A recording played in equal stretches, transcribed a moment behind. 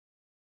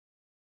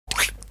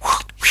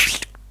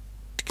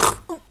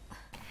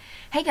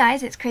Hey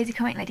guys, it's Crazy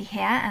Comic Lady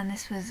here, and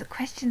this was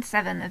question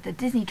 7 of the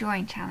Disney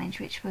Drawing Challenge,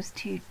 which was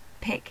to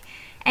pick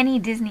any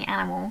Disney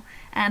animal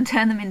and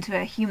turn them into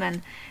a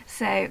human.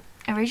 So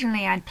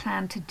originally I'd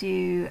planned to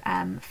do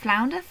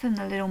Flounder from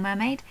The Little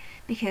Mermaid,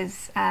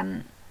 because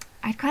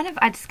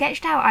I'd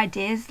sketched out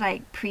ideas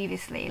like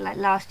previously, like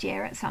last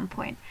year at some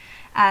point,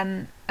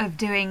 of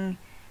doing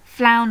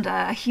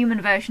Flounder, a human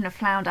version of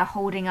Flounder,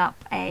 holding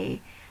up a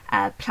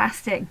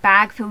plastic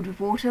bag filled with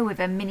water with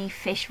a mini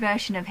fish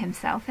version of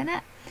himself in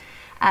it.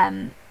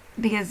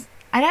 Because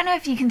I don't know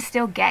if you can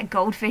still get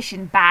goldfish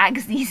in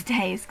bags these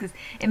days, because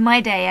in my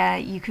day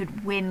you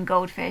could win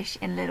goldfish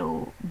in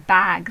little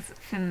bags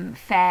from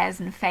fairs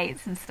and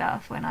fetes and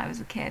stuff when I was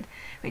a kid,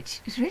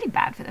 which is really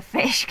bad for the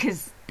fish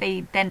because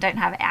they then don't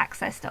have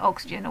access to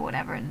oxygen or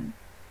whatever and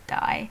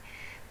die.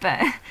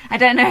 But I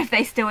don't know if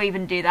they still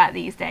even do that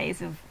these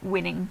days, of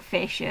winning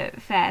fish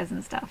at fairs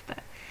and stuff.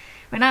 But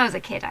when I was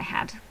a kid I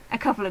had a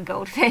couple of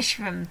goldfish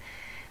from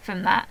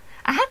that.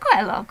 I had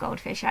quite a lot of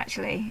goldfish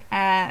actually.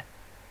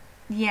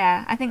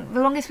 Yeah, I think the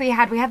longest we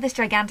had this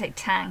gigantic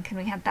tank, and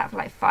we had that for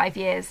like 5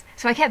 years.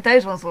 So I kept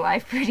those ones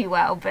alive pretty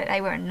well, but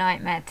they were a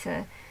nightmare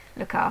to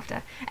look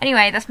after.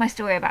 Anyway, that's my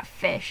story about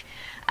fish.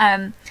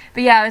 But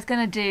yeah, I was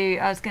gonna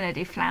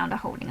do Flounder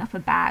holding up a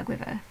bag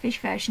with a fish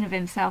version of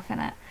himself in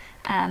it,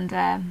 and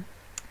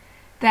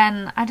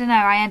then I don't know.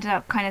 I ended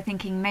up kind of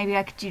thinking maybe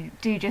I could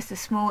do just a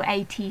small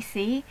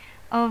ATC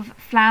of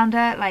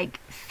Flounder, like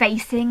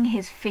facing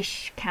his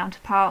fish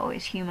counterpart or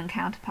his human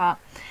counterpart.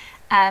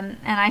 And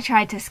I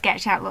tried to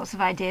sketch out lots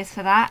of ideas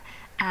for that,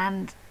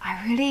 and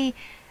I really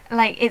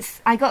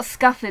I got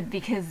scuppered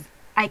because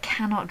I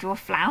cannot draw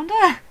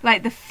Flounder,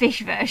 like the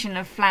fish version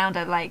of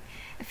Flounder, like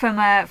from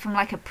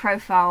like a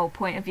profile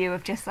point of view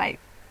of just like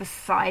the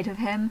side of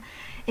him.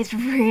 It's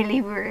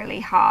really, really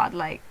hard.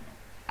 Like,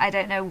 I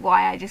don't know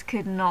why I just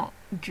could not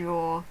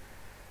draw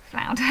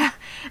Flounder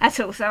at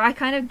all. So I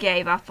kind of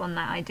gave up on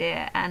that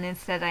idea, and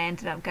instead I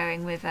ended up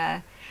going with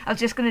I was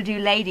just going to do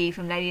Lady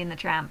from Lady and the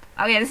Tramp.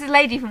 Oh yeah, this is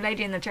Lady from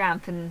Lady and the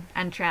Tramp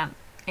and Tramp,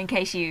 in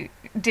case you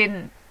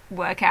didn't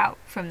work out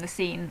from the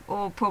scene,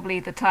 or probably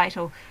the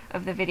title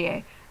of the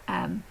video.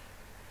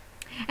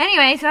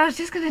 Anyway, so I was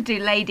just going to do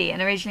Lady,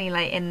 and originally,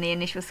 like in the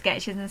initial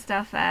sketches and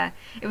stuff,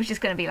 it was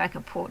just going to be like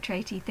a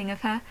portrait-y thing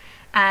of her,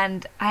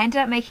 and I ended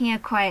up making her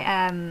quite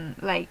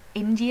like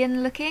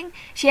Indian looking.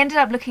 She ended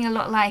up looking a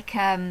lot like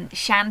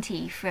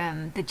Shanti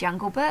from The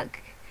Jungle Book,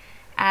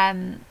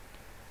 and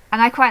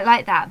I quite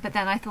like that, but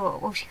then I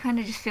thought, well, she kind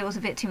of just feels a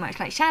bit too much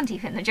like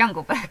Shanti from The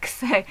Jungle Book,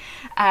 so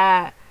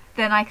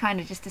then I kind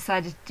of just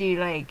decided to do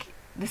like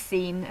the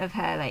scene of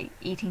her like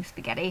eating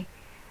spaghetti.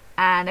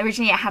 And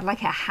originally it had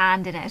like a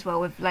hand in it as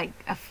well, with like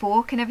a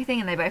fork and everything,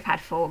 and they both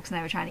had forks and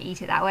they were trying to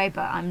eat it that way,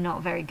 but I'm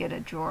not very good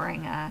at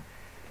drawing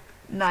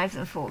knives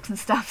and forks and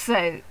stuff,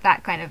 so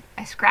that kind of,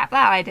 I scrapped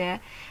that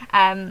idea.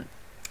 But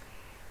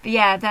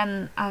yeah,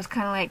 then I was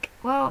kind of like,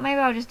 well, maybe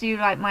I'll just do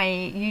like my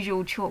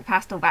usual chalk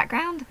pastel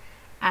background,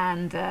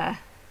 and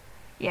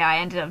yeah, I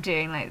ended up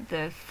doing like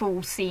the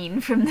full scene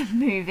from the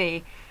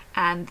movie,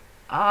 and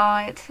oh,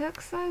 it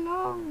took so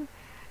long.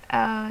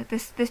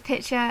 This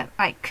picture,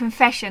 like,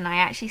 confession, I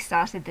actually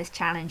started this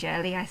challenge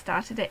early. I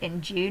started it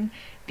in June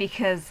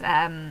because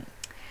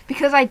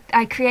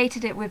I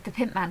created it with the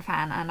Pimpman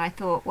fan, and I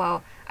thought,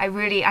 well,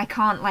 I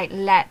can't like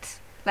let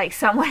like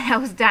someone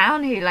else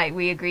down who, like,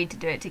 we agreed to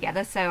do it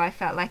together, so I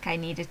felt like I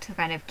needed to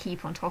kind of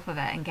keep on top of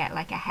it and get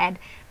like ahead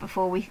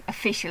before we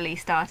officially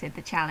started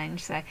the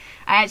challenge. So I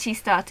actually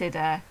started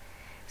the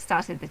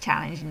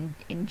challenge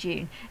in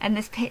June, and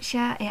this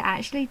picture, it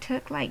actually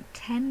took like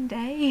 10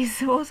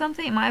 days or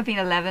something. It might have been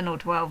 11 or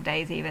 12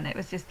 days even.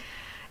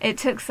 It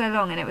took so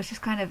long, and it was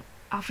just kind of,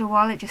 after a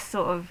while, it just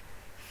sort of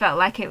felt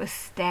like it was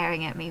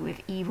staring at me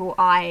with evil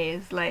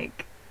eyes,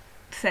 like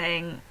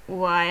saying,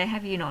 why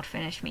have you not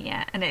finished me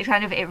yet? And it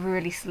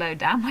really slowed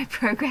down my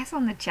progress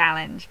on the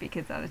challenge,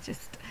 because I was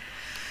just,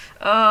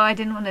 I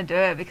didn't want to do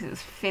it because it was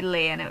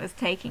fiddly and it was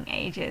taking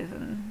ages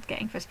and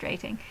getting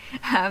frustrating.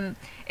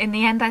 In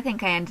the end, I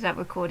think I ended up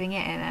recording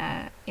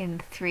it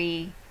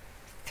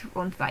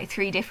on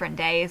three different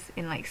days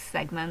in like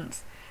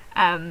segments,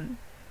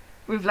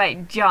 with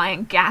like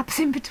giant gaps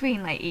in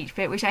between like each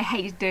bit, which I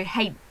hate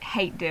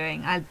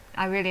doing.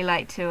 I really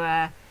like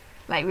to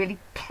like really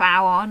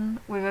plow on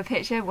with a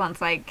picture once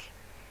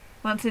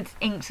it's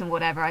inked and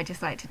whatever. I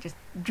just like to just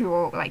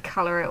draw, like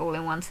colour it all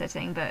in one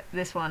sitting, but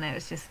this one, it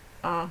was just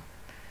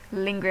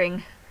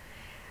lingering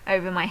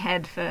over my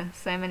head for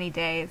so many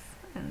days,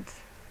 and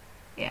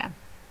yeah.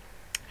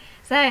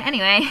 So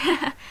anyway,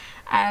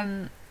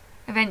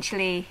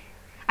 eventually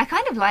I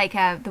kind of like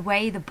the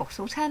way the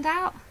bottle turned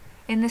out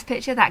in this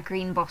picture, that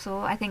green bottle.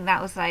 I think that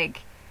was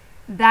like,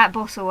 that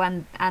bottle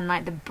and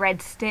like the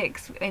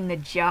breadsticks in the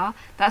jar,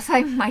 that's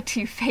like my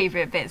two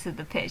favourite bits of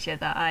the picture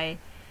that I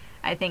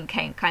think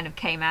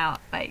came out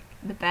like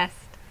the best.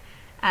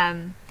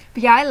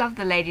 But yeah, I love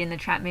the Lady and the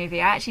Tramp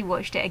movie. I actually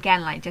watched it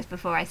again like just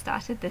before I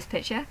started this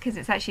picture, because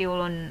it's actually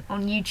all on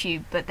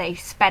YouTube, but they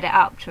sped it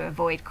up to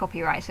avoid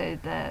copyright, so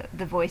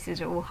the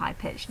voices are all high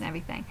pitched and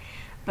everything.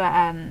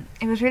 But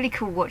it was really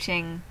cool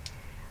watching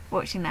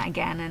that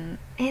again, and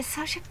it's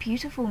such a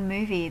beautiful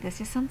movie. There's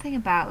just something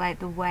about like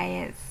the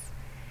way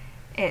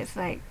it's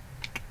like,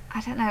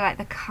 I don't know, like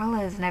the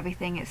colours and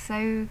everything. It's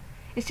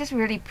just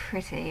really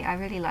pretty. I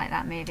really like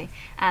that movie.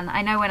 And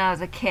I know when I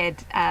was a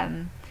kid,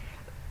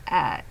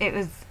 it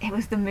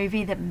was the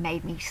movie that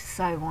made me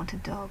so want a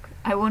dog.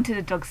 I wanted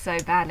a dog so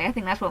badly. I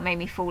think that's what made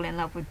me fall in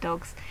love with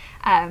dogs.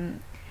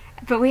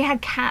 But we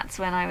had cats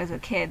when I was a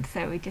kid,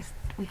 so we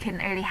couldn't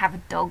really have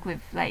a dog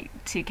with like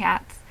 2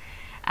 cats.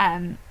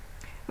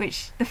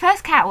 Which the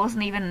first cat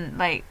wasn't even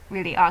like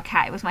really our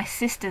cat. It was my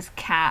sister's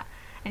cat,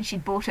 and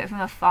she'd bought it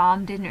from a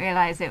farm, didn't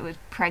realise it was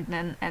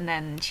pregnant, and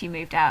then she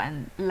moved out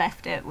and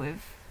left it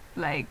with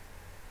like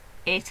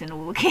it and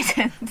all the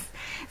kittens.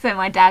 So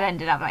my dad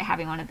ended up like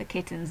having one of the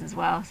kittens as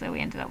well, so we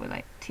ended up with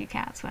like 2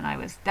 cats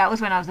that was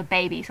when I was a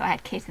baby, so I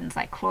had kittens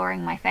like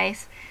clawing my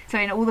face. So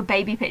in all the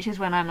baby pictures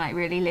when I'm like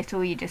really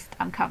little,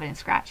 I'm covered in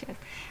scratches.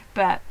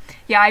 But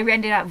yeah, I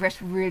ended up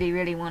just really,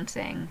 really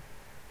wanting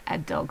a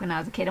dog when I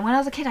was a kid. And when I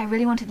was a kid, I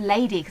really wanted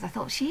Lady, because I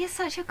thought she is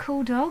such a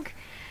cool dog,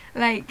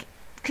 like,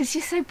 because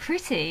she's so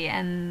pretty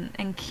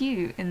and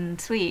cute and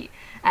sweet.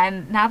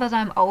 And now that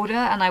I'm older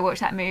and I watch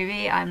that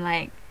movie, I'm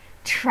like,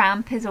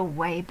 Tramp is a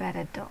way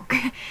better dog.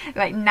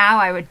 Like now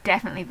I would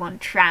definitely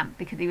want Tramp,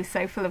 because he was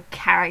so full of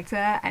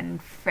character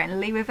and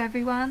friendly with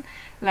everyone.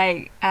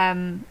 Like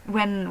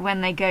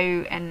when they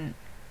go and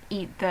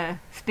eat the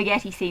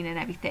spaghetti scene and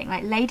everything,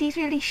 like Lady's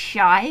really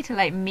shy to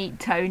like meet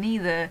Tony,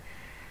 the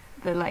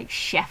like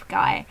chef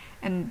guy,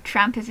 and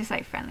Tramp is just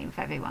like friendly with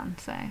everyone.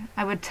 So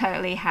I would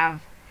totally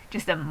have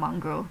just a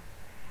mongrel,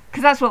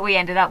 because that's what we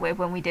ended up with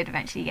when we did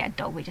eventually get a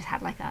dog. We just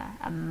had like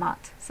a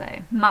mutt.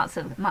 So mutts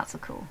are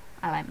cool.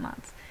 I like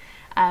mutts.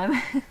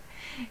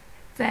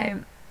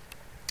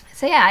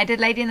 So yeah, I did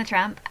Lady and the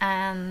Tramp,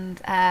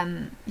 and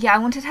yeah, I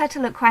wanted her to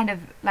look kind of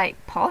like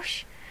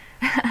posh.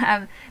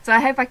 So I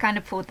hope I kind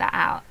of pulled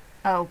that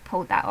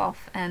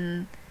off,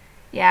 and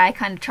yeah, I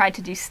kind of tried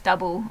to do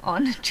stubble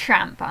on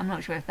Tramp, but I'm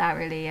not sure if that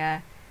really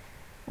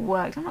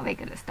worked. I'm not very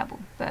good at stubble,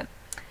 but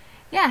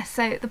yeah.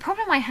 So the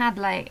problem I had,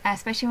 like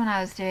especially when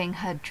I was doing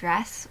her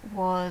dress,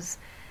 was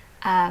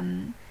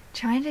trying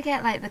to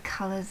get like the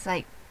colours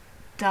like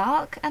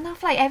dark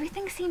enough. Like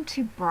everything seemed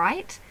too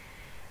bright,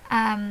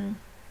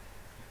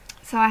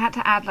 so I had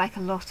to add like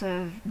a lot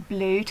of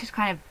blue to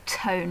kind of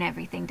tone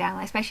everything down,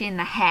 like, especially in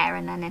the hair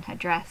and then in her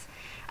dress.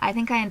 I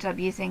think I ended up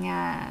using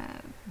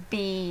a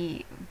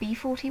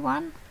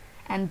B41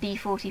 and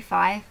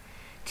B45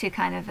 to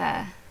kind of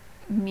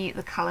mute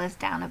the colours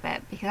down a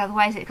bit, because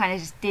otherwise it kind of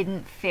just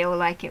didn't feel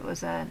like it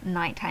was a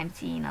nighttime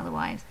scene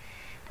otherwise.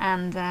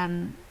 And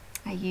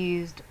I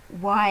used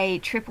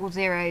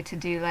Y000 to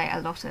do like a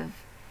lot of,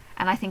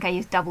 and I think I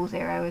used 00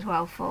 as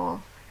well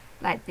for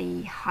like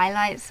the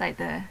highlights, like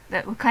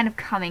that were kind of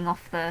coming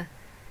off the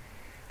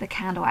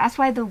candle. That's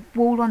why the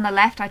wall on the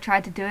left I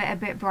tried to do it a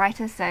bit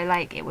brighter, so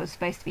like it was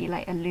supposed to be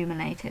like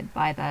illuminated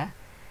by the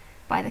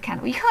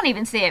candle. You can't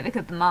even see it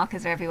because the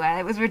markers are everywhere.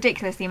 It was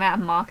ridiculous the amount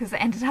of markers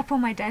that ended up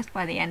on my desk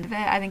by the end of it.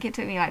 I think it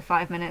took me like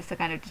 5 minutes to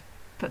kind of just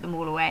put them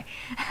all away.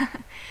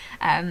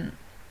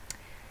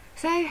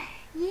 So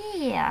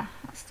yeah,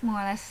 that's more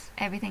or less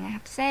everything I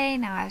have to say.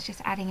 Now I was just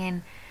adding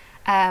in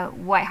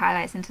white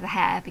highlights into the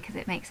hair, because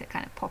it makes it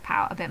kind of pop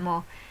out a bit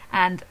more.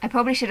 And I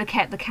probably should have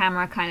kept the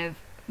camera kind of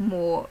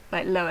more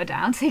like lower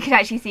down so you could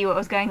actually see what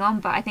was going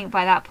on, but I think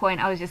by that point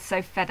I was just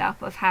so fed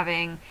up of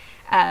having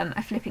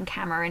a flipping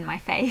camera in my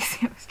face.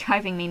 It was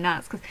driving me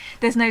nuts, because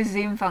there's no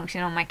zoom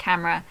function on my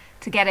camera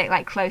to get it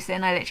like close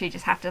in. I literally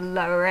just have to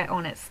lower it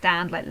on its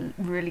stand like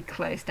really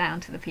close down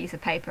to the piece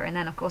of paper, and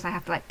then of course I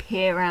have to like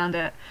peer around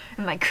it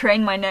and like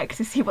crane my neck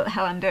to see what the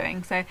hell I'm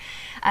doing. So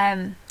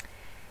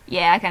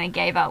yeah, I kind of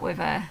gave up with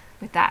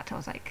that. I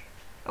was like,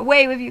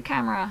 away with you,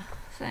 camera.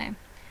 So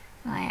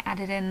I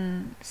added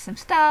in some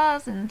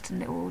stars and some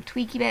little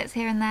tweaky bits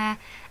here and there,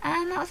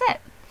 and that was it.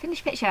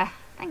 Finished picture.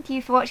 Thank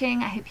you for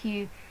watching. I hope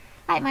you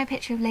like my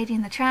picture of Lady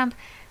and the Tramp.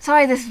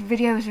 Sorry this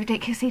video was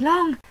ridiculously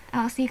long.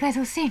 I'll see you guys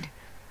all soon.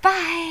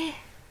 Bye!